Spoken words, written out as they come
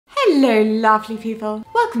Hello lovely people!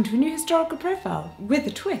 Welcome to a new historical profile with a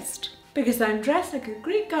twist, because I'm dressed like a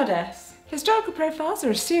Greek goddess. Historical profiles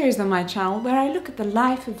are a series on my channel where I look at the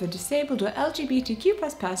life of a disabled or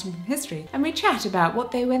LGBTQ+ person from history and we chat about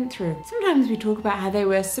what they went through. Sometimes we talk about how they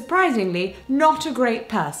were surprisingly not a great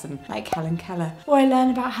person, like Helen Keller, or I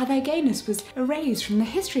learn about how their gayness was erased from the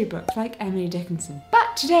history books, like Emily Dickinson.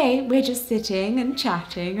 But today we're just sitting and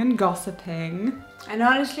chatting and gossiping. And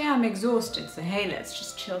honestly, I'm exhausted, so hey, let's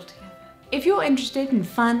just chill together. If you're interested in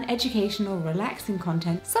fun, educational, relaxing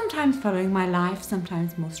content, sometimes following my life,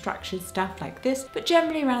 sometimes more structured stuff like this, but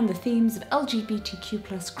generally around the themes of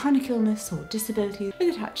LGBTQ+, chronic illness or disability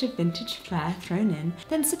with a touch of vintage flair thrown in,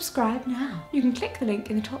 then subscribe now. You can click the link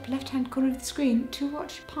in the top left-hand corner of the screen to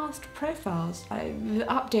watch past profiles. The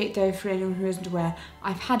update though, for anyone who isn't aware,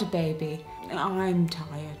 I've had a baby. I'm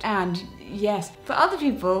tired. And yes, for other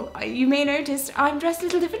people, you may notice I'm dressed a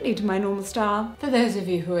little differently to my normal style. For those of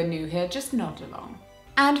you who are new here, just nod along.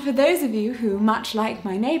 And for those of you who, much like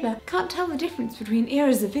my neighbour, can't tell the difference between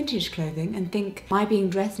eras of vintage clothing and think my being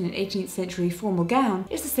dressed in an 18th century formal gown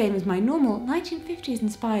is the same as my normal 1950s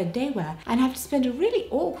inspired daywear, and have to spend a really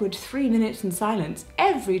awkward 3 minutes in silence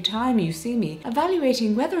every time you see me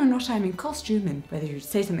evaluating whether or not I'm in costume and whether you'd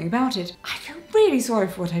say something about it, I feel really sorry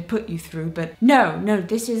for what I put you through, but no,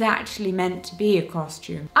 this is actually meant to be a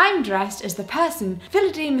costume. I'm dressed as the person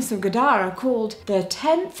Philodemus of Gadara called the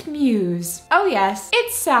 10th Muse. Oh yes,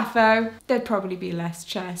 it's Sappho. There'd probably be less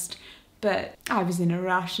chest, but I was in a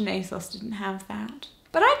rush and ASOS didn't have that.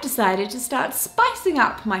 But I've decided to start spicing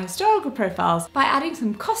up my historical profiles by adding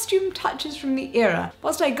some costume touches from the era,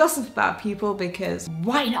 whilst I gossip about people because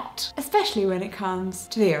why not? Especially when it comes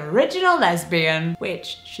to the original lesbian,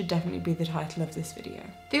 which should definitely be the title of this video.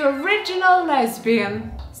 The original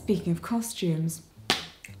lesbian. Speaking of costumes,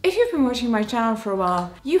 if you've been watching my channel for a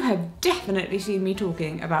while, you have definitely seen me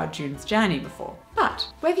talking about June's Journey before. But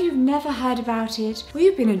whether you've never heard about it, or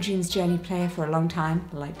you've been a June's Journey player for a long time,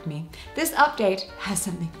 like me, this update has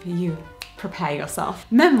something for you. Prepare yourself.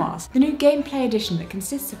 Memoirs, the new gameplay edition that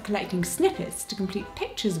consists of collecting snippets to complete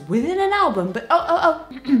pictures within an album, but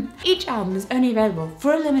each album is only available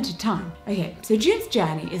for a limited time. Okay, so June's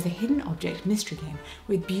Journey is a hidden object mystery game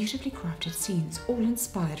with beautifully crafted scenes, all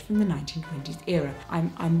inspired from the 1920s era.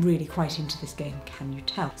 I'm really quite into this game, can you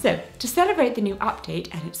tell? So, to celebrate the new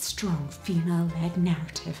update and its strong female-led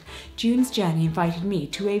narrative, June's Journey invited me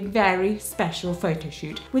to a very special photo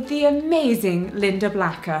shoot with the amazing Linda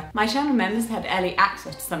Blacker. My channel members had early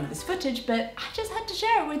access to some of this footage, but I just had to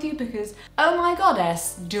share it with you because, oh my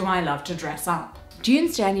goddess, do I love to dress up.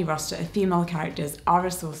 June's Journey roster of female characters are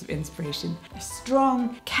a source of inspiration. They're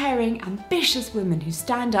strong, caring, ambitious women who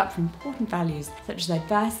stand up for important values such as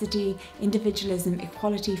diversity, individualism,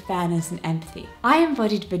 equality, fairness, and empathy. I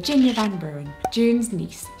embodied Virginia Van Buren, June's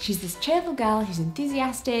niece. She's this cheerful girl who's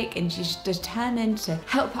enthusiastic and she's determined to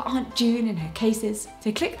help her Aunt June in her cases.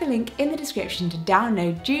 So click the link in the description to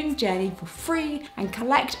download June's Journey for free and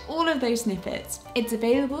collect all of those snippets. It's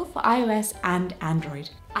available for iOS and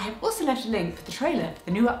Android. I have also left a link for the trailer for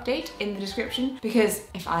the new update in the description, because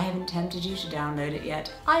if I haven't tempted you to download it yet,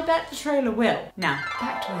 I bet the trailer will. Now,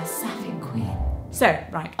 back to our sapphic queen. So,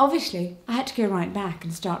 right, obviously, I had to go right back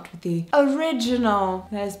and start with the original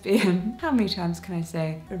lesbian. How many times can I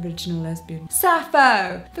say original lesbian?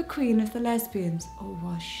 Sappho, the queen of the lesbians. Or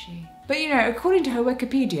was she? But you know, according to her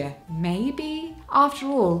Wikipedia, maybe? After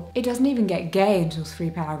all, it doesn't even get gay until 3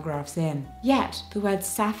 paragraphs in. Yet, the words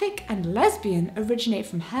sapphic and lesbian originate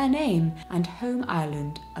from her name and home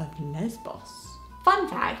island of Lesbos. Fun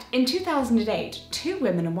fact, in 2008, 2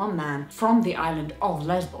 women and 1 man from the island of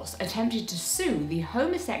Lesbos attempted to sue the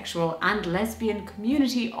homosexual and lesbian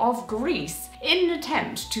community of Greece in an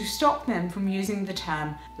attempt to stop them from using the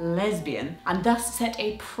term lesbian, and thus set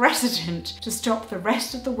a precedent to stop the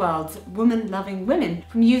rest of the world's woman-loving women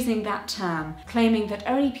from using that term, claiming that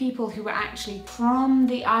only people who were actually from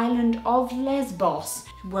the island of Lesbos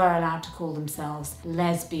were allowed to call themselves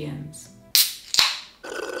lesbians.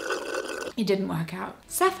 It didn't work out.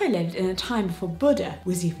 Sappho lived in a time before Buddha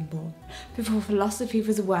was even born, before philosophy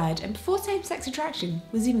was a word, and before same-sex attraction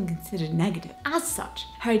was even considered negative. As such,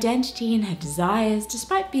 her identity and her desires,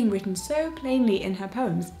 despite being written so plainly in her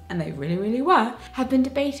poems, and they really were, have been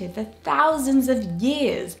debated for thousands of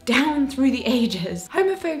years, down through the ages.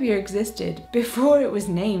 Homophobia existed before it was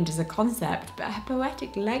named as a concept, but her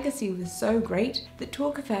poetic legacy was so great that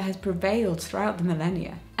talk of her has prevailed throughout the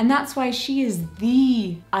millennia. And that's why she is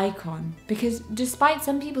the icon, because despite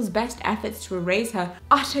some people's best efforts to erase her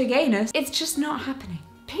utter gayness, it's just not happening.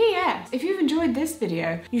 P.S. If you've enjoyed this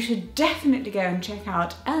video, you should definitely go and check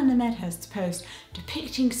out Eleanor Medhurst's post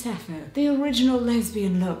depicting Sappho, the original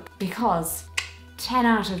lesbian look, because 10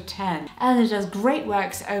 out of 10. Eleanor does great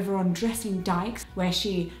works over on DressingDykes, where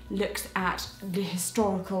she looks at the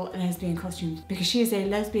historical lesbian costumes, because she is a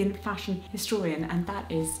lesbian fashion historian, and that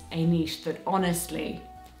is a niche that honestly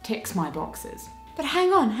ticks my boxes. But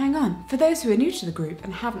hang on, for those who are new to the group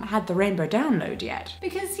and haven't had the rainbow download yet.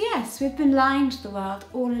 Because yes, we've been lying to the world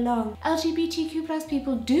all along. LGBTQ+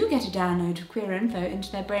 people do get a download of queer info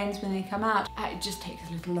into their brains when they come out. It just takes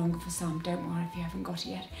a little longer for some, don't worry if you haven't got it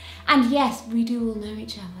yet. And yes, we do all know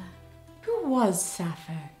each other. Who was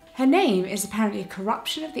Sappho? Her name is apparently a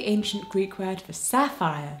corruption of the ancient Greek word for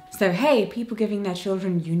sapphire. So hey, people giving their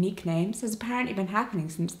children unique names has apparently been happening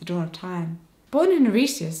since the dawn of time. Born in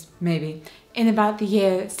Eresus, maybe, in about the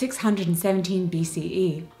year 617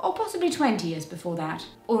 BCE, or possibly 20 years before that,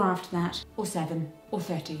 or after that, or 7, or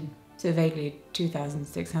 13, so vaguely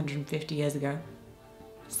 2,650 years ago.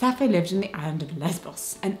 Sappho lived on the island of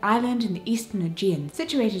Lesbos, an island in the eastern Aegean,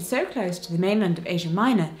 situated so close to the mainland of Asia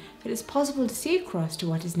Minor that it's possible to see across to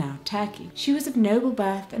what is now Turkey. She was of noble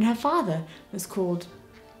birth, and her father was called,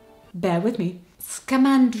 bear with me,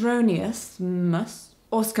 Scamandronius,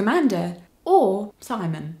 or Scamander, or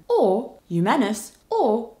Simon, or Eumenus,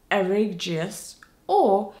 or Erigius,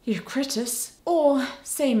 or Eucritus, or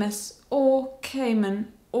Samus, or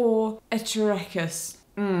Cayman, or Eterecus.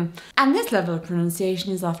 And this level of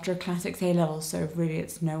pronunciation is after a classics A-level, so really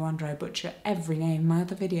it's no wonder I butcher every name in my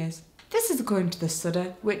other videos. This is according to the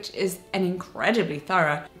Sudder, which is an incredibly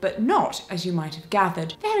thorough, but not, as you might have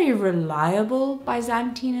gathered, very reliable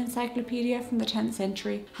Byzantine encyclopedia from the 10th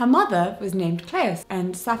century. Her mother was named Cleis,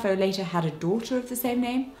 and Sappho later had a daughter of the same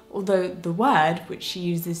name, although the word, which she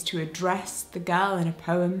uses to address the girl in a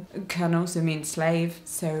poem, can also mean slave,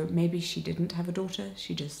 so maybe she didn't have a daughter,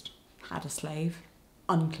 she just had a slave.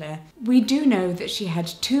 Unclear. We do know that she had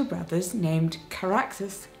two brothers named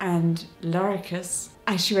Caraxus and Loricus,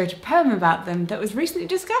 and she wrote a poem about them that was recently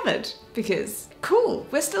discovered, because cool,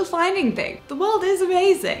 we're still finding things. The world is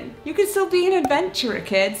amazing. You can still be an adventurer,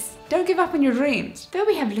 kids. Don't give up on your dreams. Though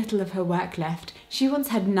we have little of her work left, she once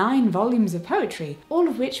had 9 volumes of poetry, all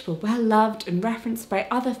of which were well loved and referenced by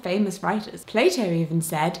other famous writers. Plato even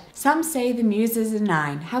said, "Some say the Muses are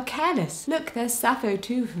 9, how careless! Look, there's Sappho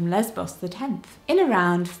too from Lesbos the 10th. In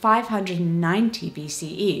around 590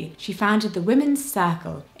 BCE, she founded the Women's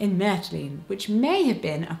Circle in Medhurst, which may have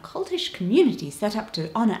been a cultish community set up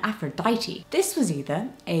to honour Aphrodite. This was either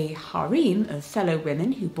a harem of fellow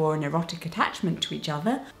women who bore an erotic attachment to each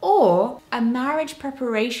other, or a marriage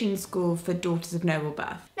preparation school for daughters of noble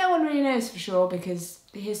birth. No one really knows for sure because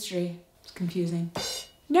the history is confusing.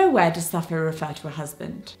 Nowhere does Sappho refer to a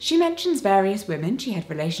husband. She mentions various women she had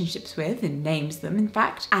relationships with and names them, in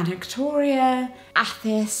fact. Anactoria,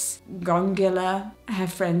 Athis, Gongula, her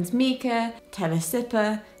friends Mika,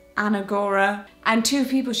 Telesippa, Anagora, and 2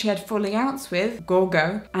 people she had falling outs with,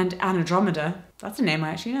 Gorgo and Anadromeda. That's a name I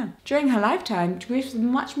actually know. During her lifetime, Greece was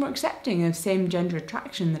much more accepting of same-gender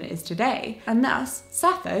attraction than it is today, and thus,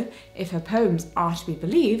 Sappho, if her poems are to be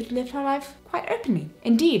believed, lived her life quite openly.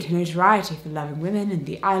 Indeed, her notoriety for loving women and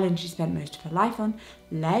the island she spent most of her life on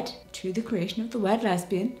led to the creation of the word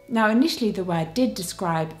lesbian. Now, initially the word did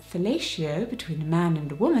describe fellatio between a man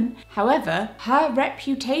and a woman. However, her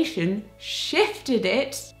reputation shifted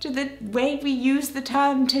it to the way we use the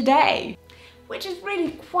term today, which is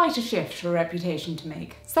really quite a shift for a reputation to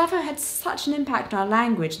make. Sappho had such an impact on our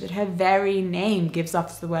language that her very name gives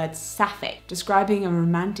us the word sapphic, describing a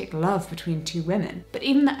romantic love between 2 women. But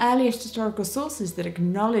even the earliest historical sources that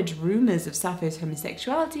acknowledge rumours of Sappho's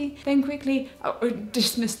homosexuality then quickly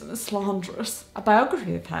dismiss them as slanderous. A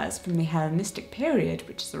biography of hers from the Hellenistic period,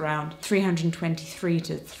 which is around 323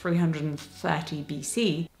 to 330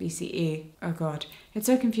 BCE, oh god, it's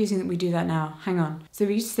so confusing that we do that now. Hang on. So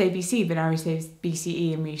we used to say BC, but now we say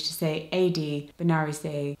BCE, and we used to say AD, but now we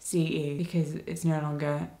say CE, because it's no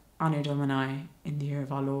longer Anno Domini in the year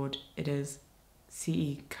of our Lord. It is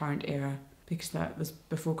CE, current era, because that was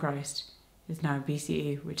before Christ. It's now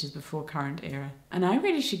BCE, which is before current era. And I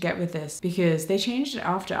really should get with this, because they changed it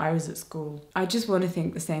after I was at school. I just want to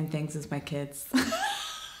think the same things as my kids.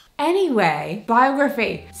 Anyway,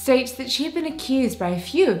 biography states that she had been accused by a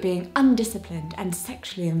few of being undisciplined and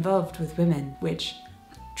sexually involved with women, which,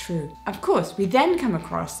 true. Of course, we then come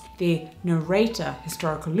across the narrator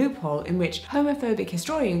historical loophole in which homophobic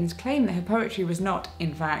historians claim that her poetry was not,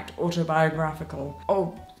 in fact, autobiographical,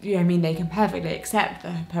 or I mean, they can perfectly accept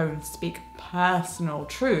that her poems speak personal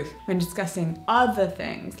truth when discussing other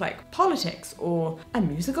things like politics or a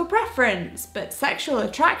musical preference, but sexual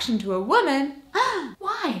attraction to a woman?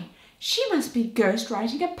 Why? She must be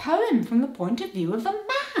ghostwriting a poem from the point of view of a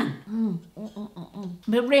man.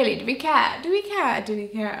 But really, do we care? Do we care? Do we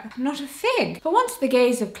care? Not a fig. For once the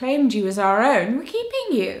gays have claimed you as our own, we're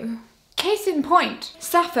keeping you. Case in point,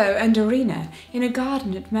 Sappho and Arena in a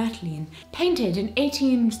garden at Myrtilene, painted in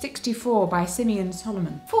 1864 by Simeon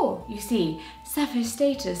Solomon. For, you see, Sappho's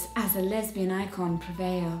status as a lesbian icon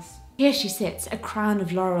prevails. Here she sits, a crown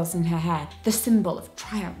of laurels in her hair, the symbol of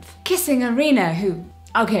triumph, kissing Arena, who,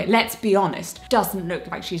 okay, let's be honest, doesn't look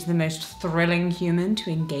like she's the most thrilling human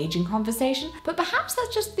to engage in conversation, but perhaps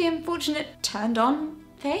that's just the unfortunate turned-on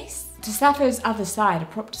face? To Sappho's other side, a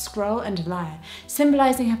propped scroll and a lyre,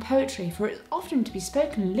 symbolising her poetry, for it's often to be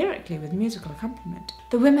spoken lyrically with musical accompaniment.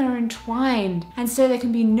 The women are entwined, and so there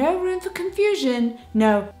can be no room for confusion.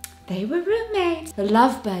 No, they were roommates. The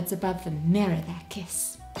lovebirds above them mirror their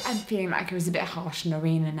kiss. I'm feeling like it was a bit harsh on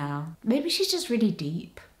Arena now. Maybe she's just really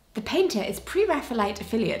deep. The painter is pre-Raphaelite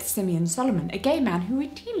affiliate Simeon Solomon, a gay man who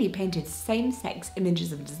routinely painted same-sex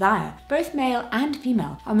images of desire, both male and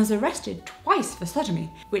female, and was arrested twice for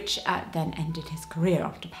sodomy, which then ended his career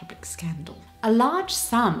after public scandal. A large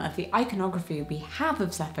sum of the iconography we have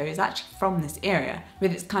of Sappho is actually from this era,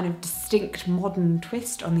 with its kind of distinct modern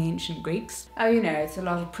twist on the ancient Greeks. Oh, you know, it's a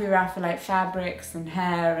lot of pre-Raphaelite fabrics and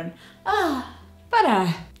hair and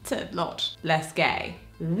but it's a lot less gay.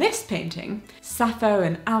 This painting, Sappho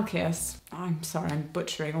and Alcaeus, I'm sorry, I'm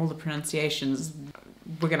butchering all the pronunciations,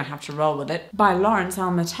 we're gonna have to roll with it, by Lawrence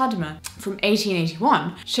Alma-Tadema from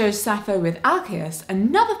 1881, shows Sappho with Alcaeus,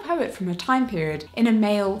 another poet from her time period, in a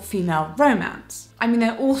male-female romance. I mean,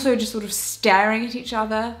 they're also just sort of staring at each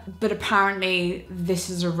other, but apparently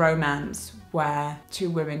this is a romance where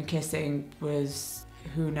two women kissing was,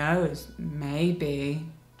 who knows, maybe.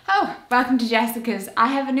 Oh, welcome to Jessica's I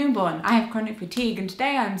Have a Newborn, I Have Chronic Fatigue, and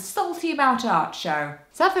today I'm salty about art show.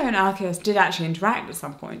 Sappho and Alcaeus did actually interact at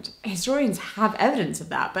some point. Historians have evidence of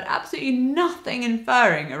that, but absolutely nothing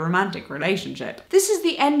inferring a romantic relationship. This is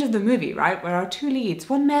the end of the movie, right, where our two leads,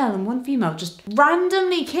 one male and one female, just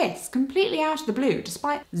randomly kiss, completely out of the blue,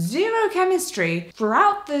 despite zero chemistry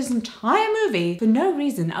throughout this entire movie, for no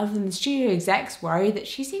reason other than the studio execs worry that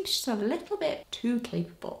she seems just a little bit too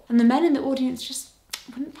capable. And the men in the audience just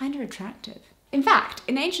wouldn't find her attractive. In fact,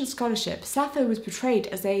 in ancient scholarship, Sappho was portrayed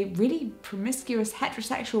as a really promiscuous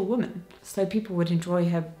heterosexual woman, so people would enjoy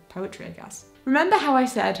her poetry, I guess. Remember how I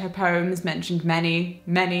said her poems mentioned many,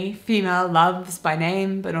 many female loves by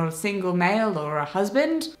name, but not a single male or a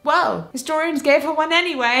husband? Well, historians gave her one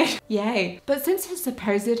anyway. Yay. But since her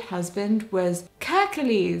supposed husband was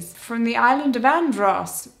Kerkules from the island of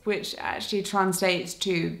Andros, which actually translates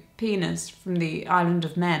to penis from the island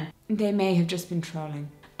of men, they may have just been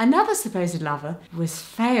trolling. Another supposed lover was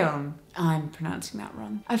Phaon. I'm pronouncing that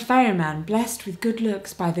wrong. A ferryman blessed with good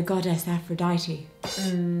looks by the goddess Aphrodite.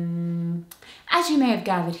 As you may have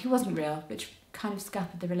gathered, he wasn't real, which kind of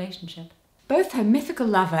scuppered the relationship. Both her mythical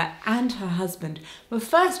lover and her husband were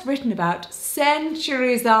first written about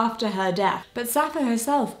centuries after her death, but Sappho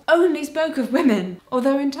herself only spoke of women,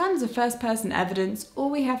 although in terms of first-person evidence, all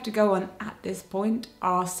we have to go on at this point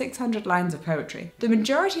are 600 lines of poetry, the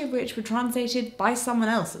majority of which were translated by someone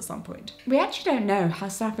else at some point. We actually don't know how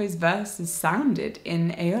Sappho's verses sounded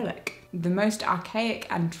in Aeolic, the most archaic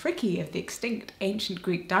and tricky of the extinct ancient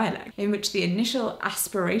Greek dialect, in which the initial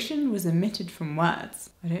aspiration was omitted from words.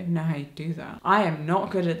 I don't even know how you do that. I am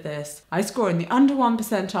not good at this. I score in the under 1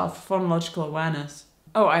 percentile for phonological awareness.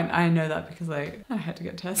 Oh, I know that because I had to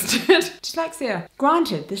get tested. Dyslexia.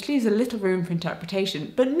 Granted, this leaves a little room for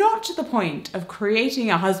interpretation, but not to the point of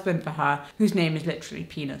creating a husband for her whose name is literally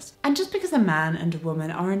penis. And just because a man and a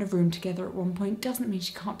woman are in a room together at one point doesn't mean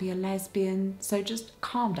she can't be a lesbian, so just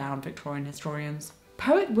calm down, Victorian historians.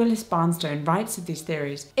 Poet Willis Barnstone writes of these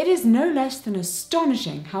theories, "It is no less than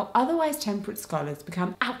astonishing how otherwise temperate scholars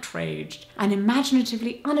become outraged and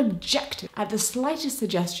imaginatively unobjective at the slightest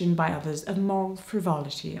suggestion by others of moral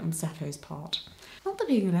frivolity on Sappho's part." Not that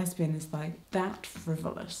being a lesbian is like that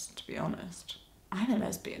frivolous, to be honest. I'm a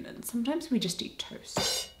lesbian and sometimes we just eat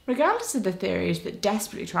toast. Regardless of the theories that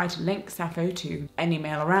desperately try to link Sappho to any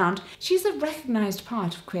male around, she's a recognised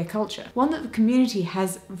part of queer culture, one that the community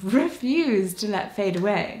has refused to let fade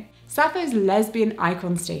away. Sappho's lesbian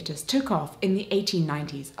icon status took off in the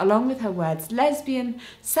 1890s, along with her words lesbian,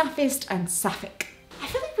 Sapphist and Sapphic. I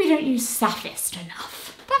feel like we don't use Sapphist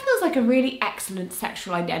enough. That feels like a really excellent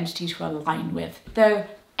sexual identity to align with, though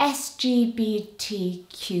SGBTQ+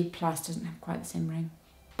 doesn't have quite the same ring.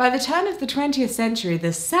 By the turn of the 20th century,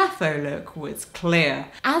 the Sappho look was clear,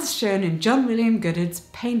 as shown in John William Goodard's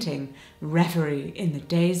painting, Reverie in the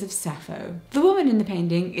Days of Sappho. The woman in the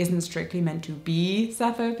painting isn't strictly meant to be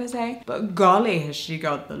Sappho per se, but golly has she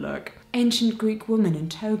got the look. Ancient Greek woman in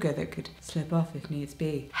toga that could slip off if needs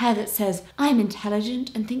be. Hair that says, I'm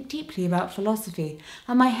intelligent and think deeply about philosophy,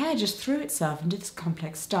 and my hair just threw itself into this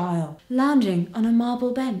complex style. Lounging on a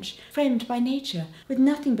marble bench, framed by nature, with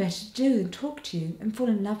nothing better to do than talk to you and fall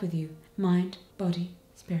in love with you. Mind, body,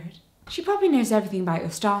 spirit. She probably knows everything about your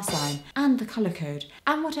star sign, and the colour code,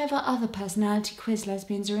 and whatever other personality quiz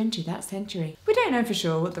lesbians are into that century. We don't know for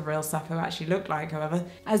sure what the real Sappho actually looked like, however,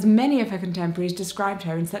 as many of her contemporaries described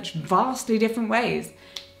her in such vastly different ways.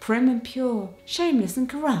 Prim and pure, shameless and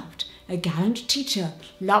corrupt, a gallant teacher,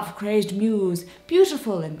 love-crazed muse,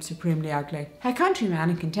 beautiful and supremely ugly. Her countryman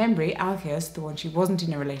and contemporary, Alcaeus, the one she wasn't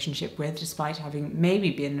in a relationship with despite having maybe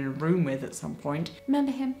been in a room with at some point,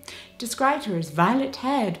 remember him? Described her as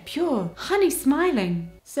violet-haired, pure,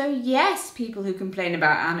 honey-smiling. So yes, people who complain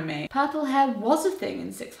about anime, purple hair was a thing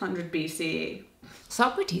in 600 BCE.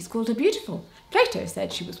 Socrates called her beautiful. Plato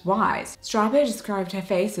said she was wise. Strabo described her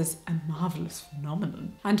face as a marvellous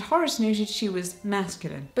phenomenon. And Horace noted she was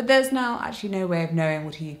masculine. But there's now actually no way of knowing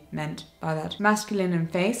what he meant by that. Masculine in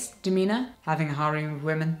face, demeanour, having a harem of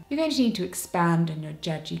women. You're going to need to expand on your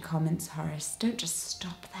judgy comments, Horace. Don't just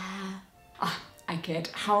stop there. I kid.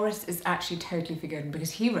 Horace is actually totally forgiven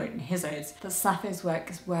because he wrote in his odes that Sappho's work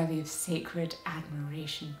is worthy of sacred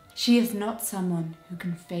admiration. She is not someone who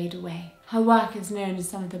can fade away. Her work is known as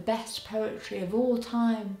some of the best poetry of all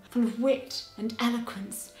time, full of wit and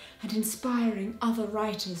eloquence and inspiring other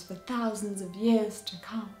writers for thousands of years to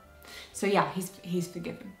come. So yeah, he's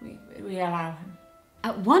forgiven. We allow him.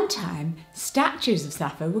 At one time, statues of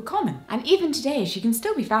Sappho were common, and even today she can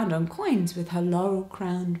still be found on coins with her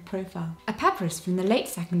laurel-crowned profile. A papyrus from the late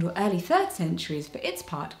 2nd or early 3rd centuries, for its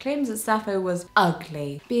part, claims that Sappho was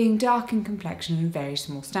ugly, being dark in complexion and very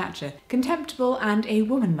small stature, contemptible and a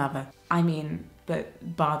woman lover. I mean,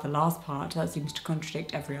 but bar the last part, that seems to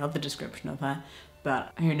contradict every other description of her.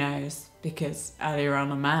 But who knows, because earlier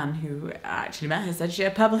on a man who actually met her said she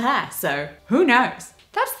had purple hair, so who knows?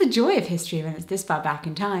 That's the joy of history when it's this far back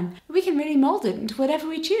in time. We can really mould it into whatever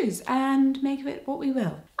we choose and make of it what we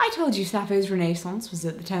will. I told you Sappho's Renaissance was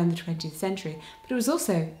at the turn of the 20th century, but it was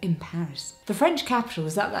also in Paris. The French capital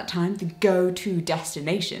was at that time the go-to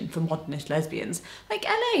destination for modernist lesbians, like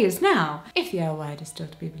LA is now, if the L word is still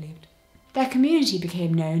to be believed. Their community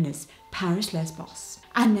became known as Paris Lesbos,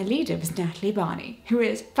 and their leader was Natalie Barney, who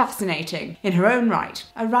is fascinating in her own right,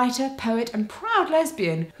 a writer, poet and proud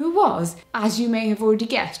lesbian who was, as you may have already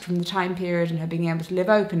guessed from the time period and her being able to live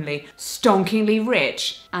openly, stonkingly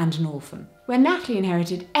rich and an orphan. When Natalie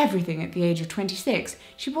inherited everything at the age of 26,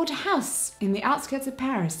 she bought a house in the outskirts of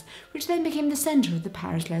Paris, which then became the centre of the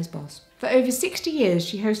Paris Lesbos. For over 60 years,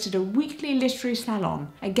 she hosted a weekly literary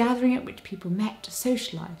salon, a gathering at which people met to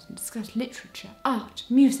socialise and discuss literature, art,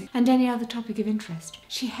 music, and any other topic of interest.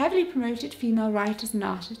 She heavily promoted female writers and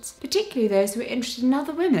artists, particularly those who were interested in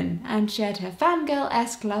other women, and shared her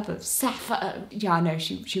fangirl-esque love of Sappho. Yeah, no,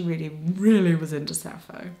 she really was into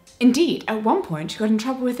Sappho. Indeed, at one point, she got in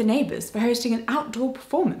trouble with the neighbours for hosting an outdoor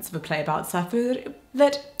performance of a play about Sappho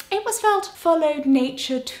that it was felt followed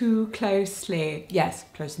nature too closely. Yes,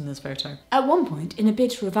 close in this photo. At one point, in a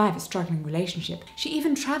bid to revive a struggling relationship, she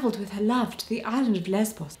even travelled with her love to the island of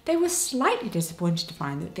Lesbos. They were slightly disappointed to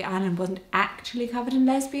find that the island wasn't actually covered in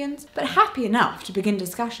lesbians, but happy enough to begin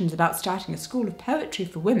discussions about starting a school of poetry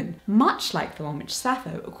for women, much like the one which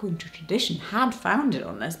Sappho, according to tradition, had founded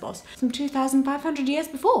on Lesbos some 2,500 years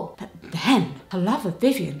before. But then, her lover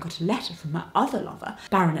Vivian got a letter from her other lover,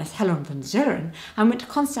 Baroness Eleanor von Zuren, and went to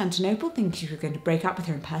Constantinople thinking she was going to break up with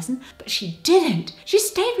her in person, but she didn't. She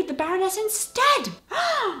stayed with the Baroness instead.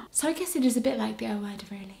 So I guess it is a bit like the L word,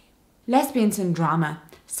 really. Lesbians and drama.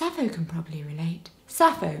 Sappho can probably relate.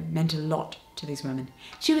 Sappho meant a lot to these women.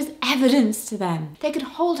 She was evidence to them. They could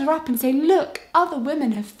hold her up and say, look, other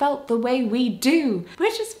women have felt the way we do. We're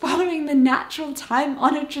just following the natural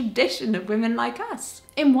time-honoured tradition of women like us.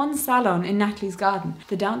 In one salon in Natalie's garden,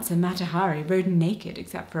 the dancer Matahari rode naked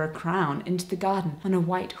except for a crown into the garden on a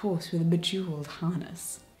white horse with a bejewelled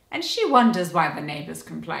harness. And she wonders why the neighbours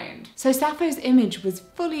complained. So Sappho's image was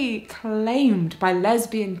fully claimed by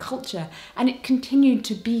lesbian culture, and it continued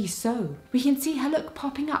to be so. We can see her look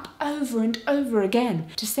popping up over and over again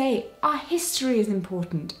to say our history is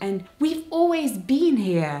important and we've always been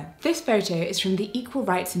here. This photo is from the Equal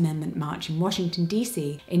Rights Amendment March in Washington,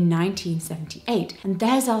 D.C. in 1978, and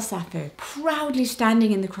there's our Sappho proudly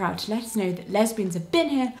standing in the crowd to let us know that lesbians have been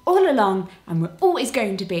here all along and we're always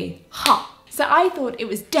going to be. Ha! So I thought it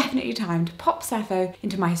was definitely time to pop Sappho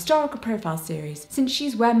into my historical profile series, since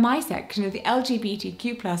she's where my section of the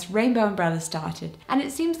LGBTQ+ rainbow umbrella started, and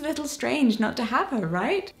it seems a little strange not to have her,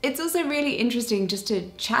 right? It's also really interesting just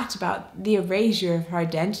to chat about the erasure of her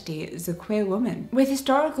identity as a queer woman. With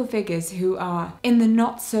historical figures who are in the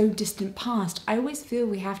not so distant past, I always feel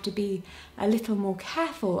we have to be a little more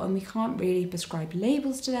careful, and we can't really prescribe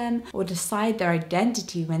labels to them or decide their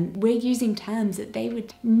identity when we're using terms that they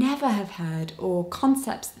would never have heard or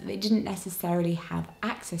concepts that they didn't necessarily have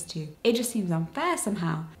access to. It just seems unfair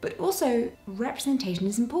somehow. But also, representation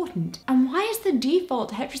is important. And why is the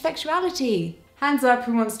default heterosexuality? Hands up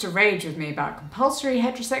who wants to rage with me about compulsory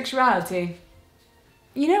heterosexuality.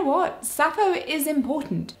 You know what? Sappho is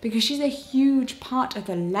important because she's a huge part of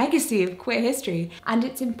the legacy of queer history, and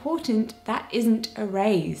it's important that isn't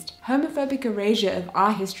erased. Homophobic erasure of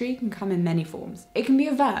our history can come in many forms. It can be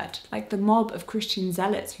overt, like the mob of Christian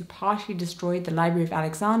zealots who partially destroyed the Library of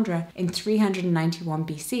Alexandria in 391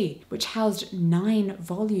 BC, which housed 9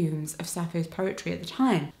 volumes of Sappho's poetry at the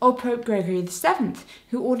time, or Pope Gregory VII,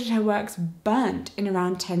 who ordered her works burnt in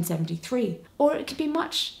around 1073. Or it could be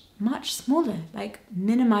much smaller, like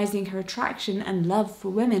minimizing her attraction and love for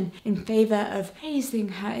women in favor of praising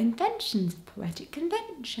her inventions of poetic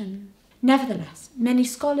convention. Nevertheless, many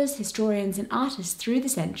scholars, historians, and artists through the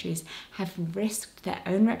centuries have risked their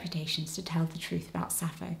own reputations to tell the truth about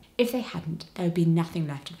Sappho. If they hadn't, there would be nothing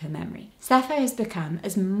left of her memory. Sappho has become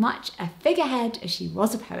as much a figurehead as she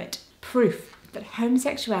was a poet, proof that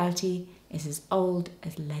homosexuality is as old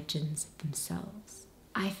as legends themselves.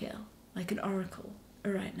 I feel like an oracle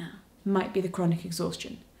right now. Might be the chronic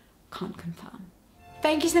exhaustion. Can't confirm.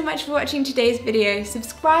 Thank you so much for watching today's video.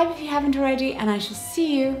 Subscribe if you haven't already, and I shall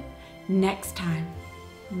see you next time.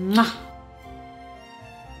 Mwah!